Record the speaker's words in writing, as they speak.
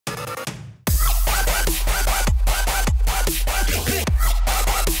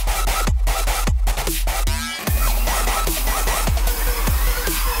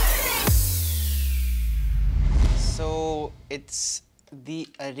It's the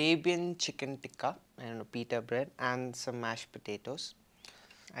Arabian chicken tikka and pita bread and some mashed potatoes.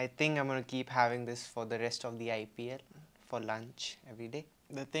 I think I'm going to keep having this for the rest of the IPL for lunch every day.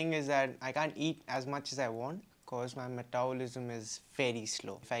 The thing is that I can't eat as much as I want because my metabolism is very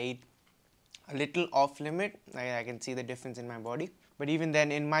slow. If I eat a little off limit, I can see the difference in my body. But even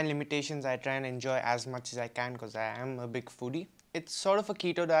then, in my limitations, I try and enjoy as much as I can because I am a big foodie. It's sort of a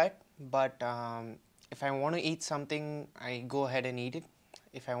keto diet, but if I want to eat something, I go ahead and eat it.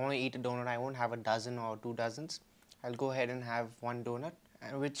 If I want to eat a donut, I won't have a dozen or 2 dozens. I'll go ahead and have one donut,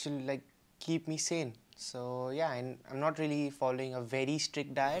 which will like keep me sane. So yeah, and I'm not really following a very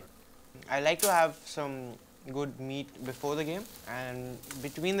strict diet. I like to have some good meat before the game, and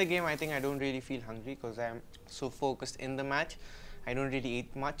between the game I think I don't really feel hungry because I'm so focused in the match. I don't really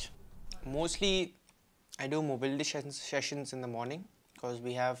eat much. Mostly I do mobility sessions in the morning because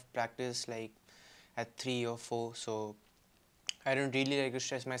we have practice like at 3 or 4, so I don't really like to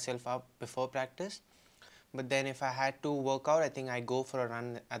stress myself up before practice. But then if I had to work out, I think I go for a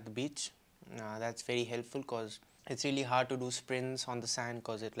run at the beach. That's very helpful because it's really hard to do sprints on the sand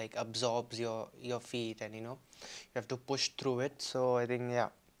because it like absorbs your feet, and you have to push through it. So I think yeah,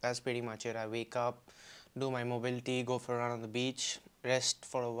 that's pretty much it. I wake up, do my mobility, go for a run on the beach, rest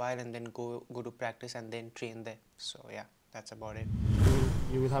for a while, and then go to practice and then train there. So yeah, that's about it.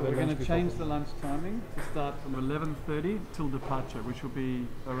 You will have so we're going to change the lunch timing to start from 11:30 till departure, which will be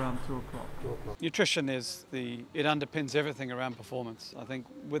around 2 o'clock. Nutrition it underpins everything around performance. I think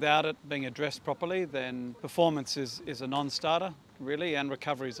without it being addressed properly, then performance is a non-starter, really, and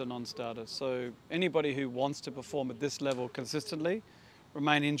recovery is a non-starter. So anybody who wants to perform at this level consistently,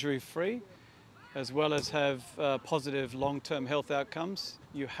 remain injury-free, as well as have positive long-term health outcomes,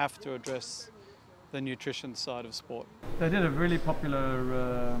 you have to address the nutrition side of sport. They did a really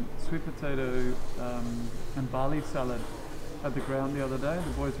popular sweet potato and barley salad at the ground the other day.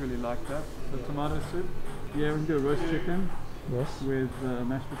 The boys really liked that. So tomato soup. Yeah, we can do a roast chicken. Yes. With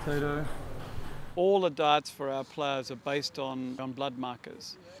mashed potato. All the diets for our players are based on blood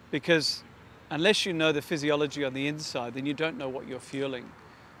markers, because unless you know the physiology on the inside, then you don't know what you're fueling.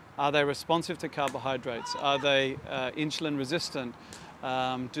 Are they responsive to carbohydrates? Are they insulin resistant?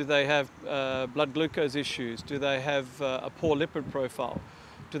 Do they have blood glucose issues? Do they have a poor lipid profile?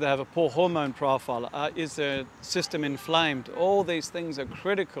 Do they have a poor hormone profile? Is their system inflamed? All these things are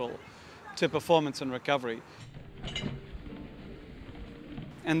critical to performance and recovery.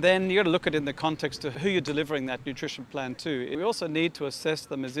 And then you've got to look at it in the context of who you're delivering that nutrition plan to. We also need to assess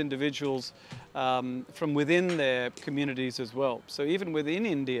them as individuals from within their communities as well. So even within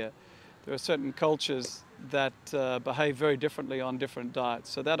India, there are certain cultures that behave very differently on different diets.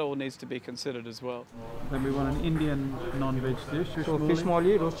 So that all needs to be considered as well. Then we want an Indian non-veg dish. So fish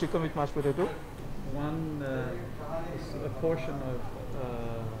molly, roast chicken with mashed potato. A portion of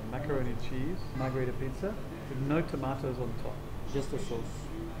macaroni cheese, margherita pizza, with no tomatoes on top. Just the sauce.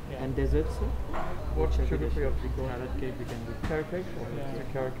 Yeah. And desserts? What sugar-free option? Carrot cake we can do. Carrot cake? Yeah.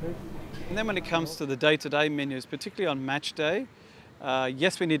 Carrot cake. And then when it comes to the day-to-day menus, particularly on match day,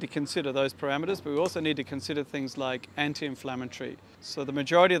 yes, we need to consider those parameters, but we also need to consider things like anti-inflammatory. So the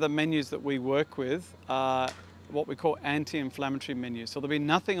majority of the menus that we work with are what we call anti-inflammatory menus. So there'll be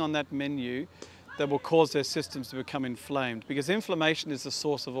nothing on that menu that will cause their systems to become inflamed, because inflammation is the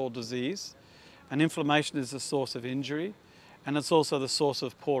source of all disease, and inflammation is the source of injury, and it's also the source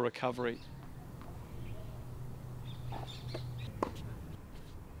of poor recovery.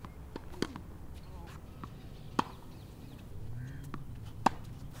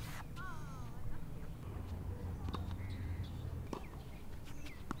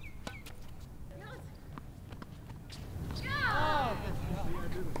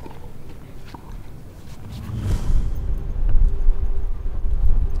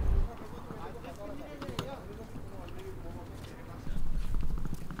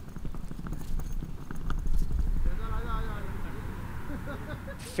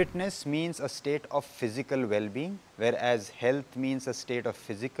 Fitness means a state of physical well-being, whereas health means a state of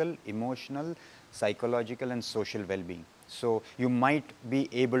physical, emotional, psychological and social well-being. So you might be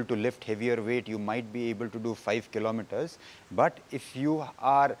able to lift heavier weight, you might be able to do 5 kilometers, but if you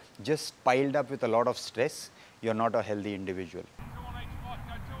are just piled up with a lot of stress, you're not a healthy individual.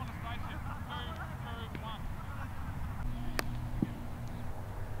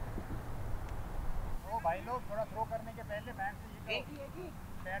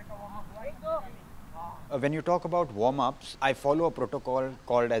 When you talk about warm-ups, I follow a protocol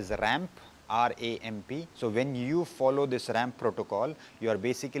called as RAMP, R-A-M-P. So when you follow this RAMP protocol, you are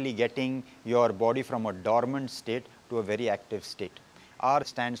basically getting your body from a dormant state to a very active state. R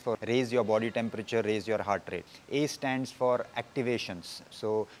stands for raise your body temperature, raise your heart rate. A stands for activations.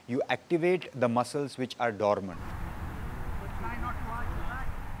 So you activate the muscles which are dormant.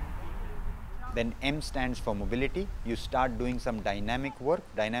 Then M stands for mobility. You start doing some dynamic work,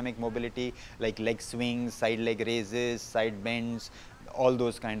 dynamic mobility like leg swings, side leg raises, side bends, all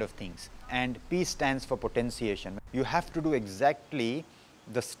those kind of things. And P stands for potentiation. You have to do exactly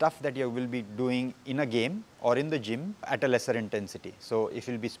the stuff that you will be doing in a game or in the gym at a lesser intensity. So if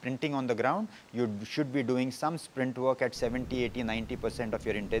you'll be sprinting on the ground, you should be doing some sprint work at 70, 80, 90% of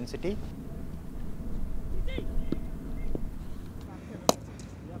your intensity.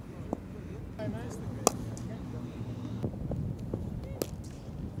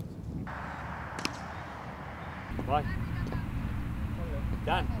 Right.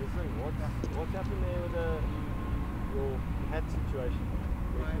 Dan, listen, what's happened there with your hat situation?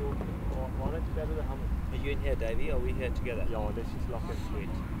 Why don't you go to the helmet? Are you in here, Davey? Are we here together? Yeah, let's just lock it. Sweet.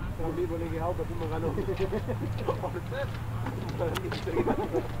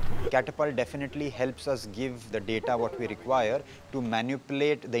 Catapult definitely helps us give the data what we require to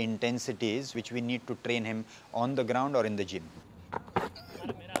manipulate the intensities which we need to train him on the ground or in the gym.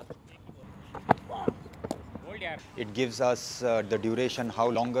 It gives us the duration, how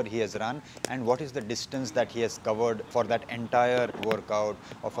longer he has run, and what is the distance that he has covered for that entire workout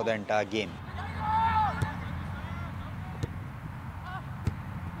or for the entire game.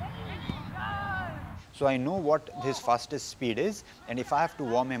 So I know what his fastest speed is, and if I have to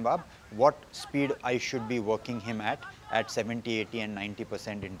warm him up, what speed I should be working him at 70, 80 and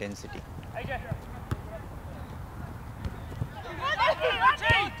 90% intensity.